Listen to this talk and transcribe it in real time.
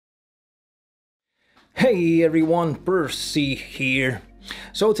Hey everyone, Percy here.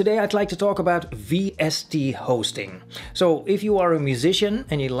 So today I'd like to talk about VST hosting. So if you are a musician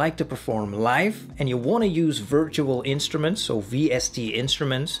and you like to perform live and you want to use virtual instruments, so VST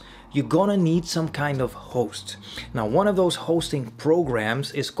instruments, you're gonna need some kind of host. Now one of those hosting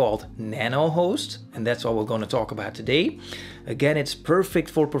programs is called NanoHost, and that's what we're gonna talk about today. Again, it's perfect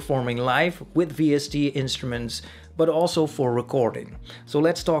for performing live with VST instruments, but also for recording. So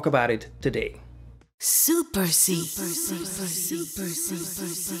let's talk about it today. Supercy.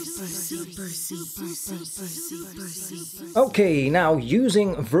 Okay, now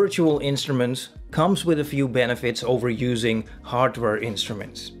using virtual instruments comes with a few benefits over using hardware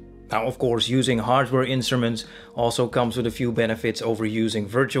instruments. Now, of course, using hardware instruments also comes with a few benefits over using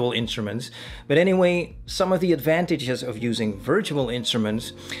virtual instruments. But anyway, some of the advantages of using virtual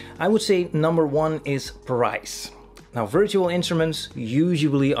instruments, I would say number one is price. Now, virtual instruments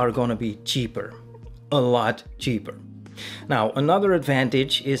usually are going to be cheaper. A lot cheaper. Now, another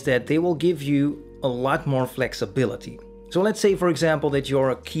advantage is that they will give you a lot more flexibility. So let's say, for example, that you're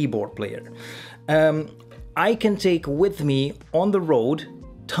a keyboard player. I can take with me on the road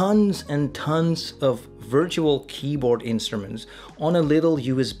tons and tons of virtual keyboard instruments on a little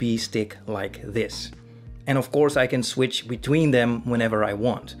USB stick like this. And of course, I can switch between them whenever I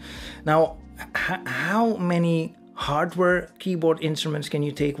want. Now, how many hardware keyboard instruments can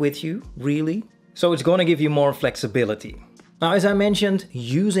you take with you, really? So it's going to give you more flexibility. Now, as I mentioned,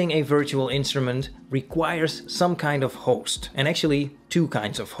 using a virtual instrument requires some kind of host, and actually two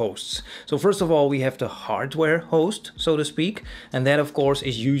kinds of hosts. So first of all, we have the hardware host, so to speak, and that of course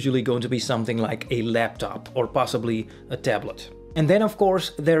is usually going to be something like a laptop or possibly a tablet. And then of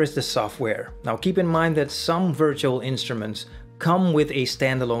course there is the software. Now keep in mind that some virtual instruments come with a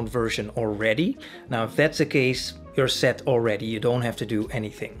standalone version already. Now if that's the case, you're set already, you don't have to do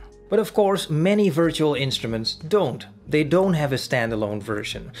anything. But of course, many virtual instruments don't. They don't have a standalone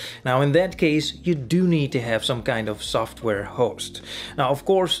version. Now in that case, you do need to have some kind of software host. Now of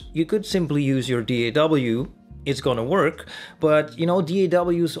course, you could simply use your DAW. It's gonna work, but you know,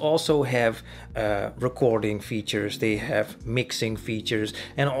 DAWs also have recording features, they have mixing features,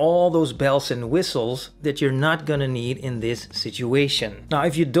 and all those bells and whistles that you're not gonna need in this situation. Now,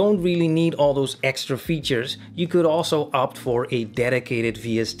 if you don't really need all those extra features, you could also opt for a dedicated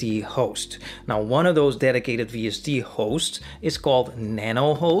VST host. Now, one of those dedicated VST hosts is called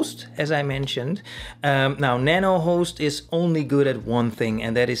NanoHost, as I mentioned. Now, NanoHost is only good at one thing,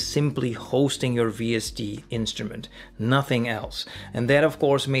 and that is simply hosting your VST instrument, nothing else. And that of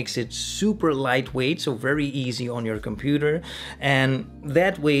course makes it super lightweight, so very easy on your computer. And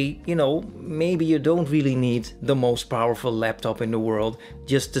that way, you know, maybe you don't really need the most powerful laptop in the world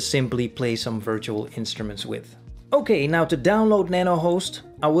just to simply play some virtual instruments with. Okay, now to download NanoHost,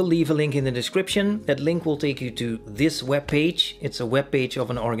 I will leave a link in the description. That link will take you to this webpage. It's a webpage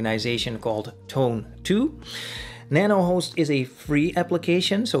of an organization called Tone2. NanoHost is a free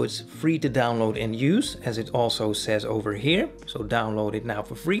application, so it's free to download and use, as it also says over here. So download it now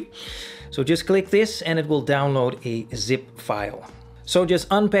for free. So just click this and it will download a zip file. So just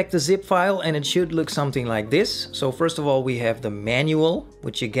unpack the zip file and it should look something like this. So first of all, we have the manual,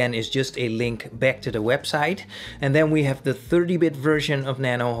 which again is just a link back to the website. And then we have the 30-bit version of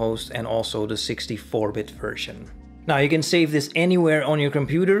NanoHost and also the 64-bit version. Now you can save this anywhere on your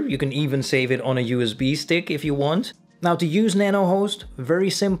computer. You can even save it on a USB stick if you want. Now to use NanoHost, very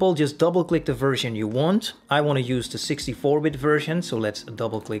simple, just double click the version you want. I want to use the 64-bit version, so let's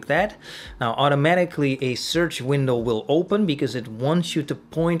double click that. Now automatically a search window will open because it wants you to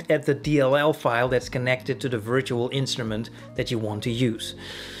point at the DLL file that's connected to the virtual instrument that you want to use.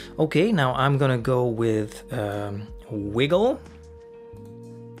 Okay, now I'm gonna go with Wiggle,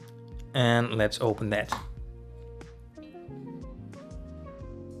 and let's open that.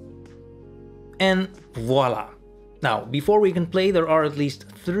 And voila. Now, before we can play, there are at least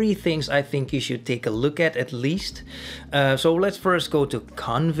 3 things I think you should take a look at least. So let's first go to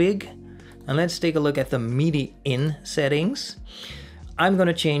config and let's take a look at the MIDI in settings. I'm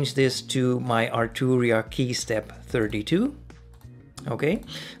gonna change this to my Arturia key step 32. Okay,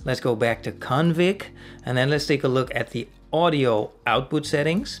 let's go back to config and then let's take a look at the audio output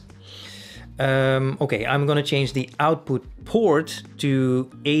settings. Okay, I'm gonna change the output port to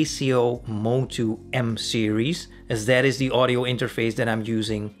ACO Motu M series, as that is the audio interface that I'm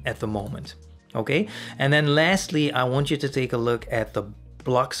using at the moment. Okay, and then lastly, I want you to take a look at the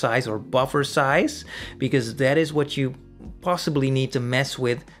block size or buffer size, because that is what you possibly need to mess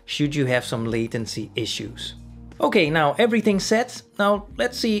with should you have some latency issues. Okay, now everything's set. Now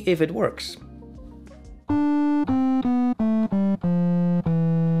let's see if it works.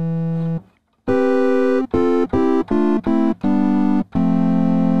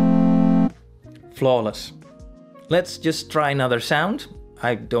 Flawless. Let's just try another sound.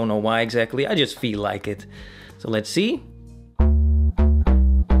 I don't know why exactly, I just feel like it. So let's see.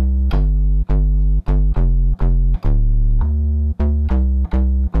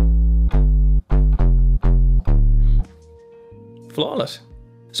 Flawless.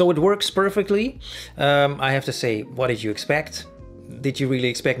 So it works perfectly. I have to say, what did you expect? Did you really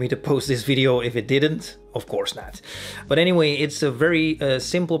expect me to post this video if it didn't? Of course not. But anyway, it's a very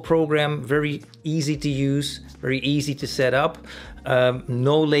simple program, very easy to use, very easy to set up.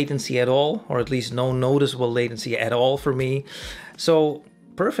 No latency at all, or at least no noticeable latency at all for me. So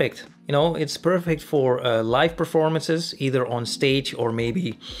perfect. You know, it's perfect for live performances, either on stage or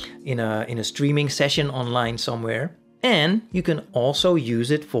maybe in a streaming session online somewhere. And you can also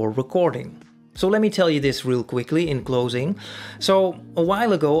use it for recording. So let me tell you this real quickly in closing. So a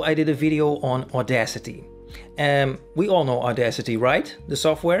while ago I did a video on Audacity. We all know Audacity, right? The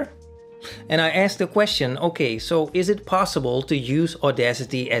software. And I asked the question, okay, so is it possible to use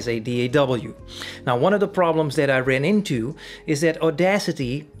Audacity as a DAW? Now, one of the problems that I ran into is that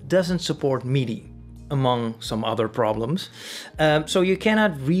Audacity doesn't support MIDI, among some other problems. So you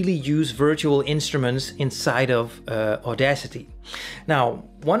cannot really use virtual instruments inside of Audacity. Now,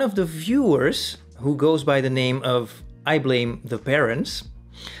 one of the viewers, who goes by the name of I Blame the Parents,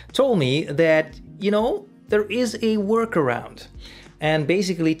 told me that, you know, there is a workaround, and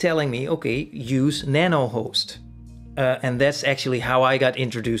basically telling me, okay, use NanoHost. And that's actually how I got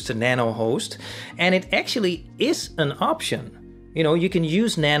introduced to NanoHost, and it actually is an option. You know, you can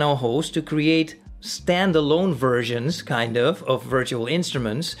use NanoHost to create standalone versions, kind of virtual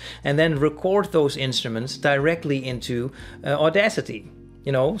instruments, and then record those instruments directly into Audacity.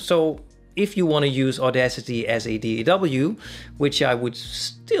 You know, so if you want to use Audacity as a DAW, which I would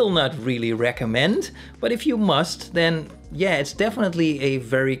still not really recommend, but if you must, then yeah, it's definitely a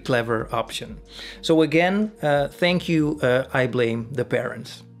very clever option. So again, thank you, I Blame the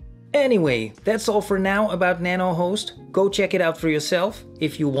Parents. Anyway, that's all for now about NanoHost. Go check it out for yourself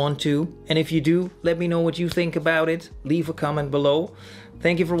if you want to. And if you do, let me know what you think about it. Leave a comment below.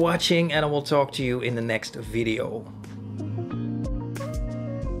 Thank you for watching, and I will talk to you in the next video.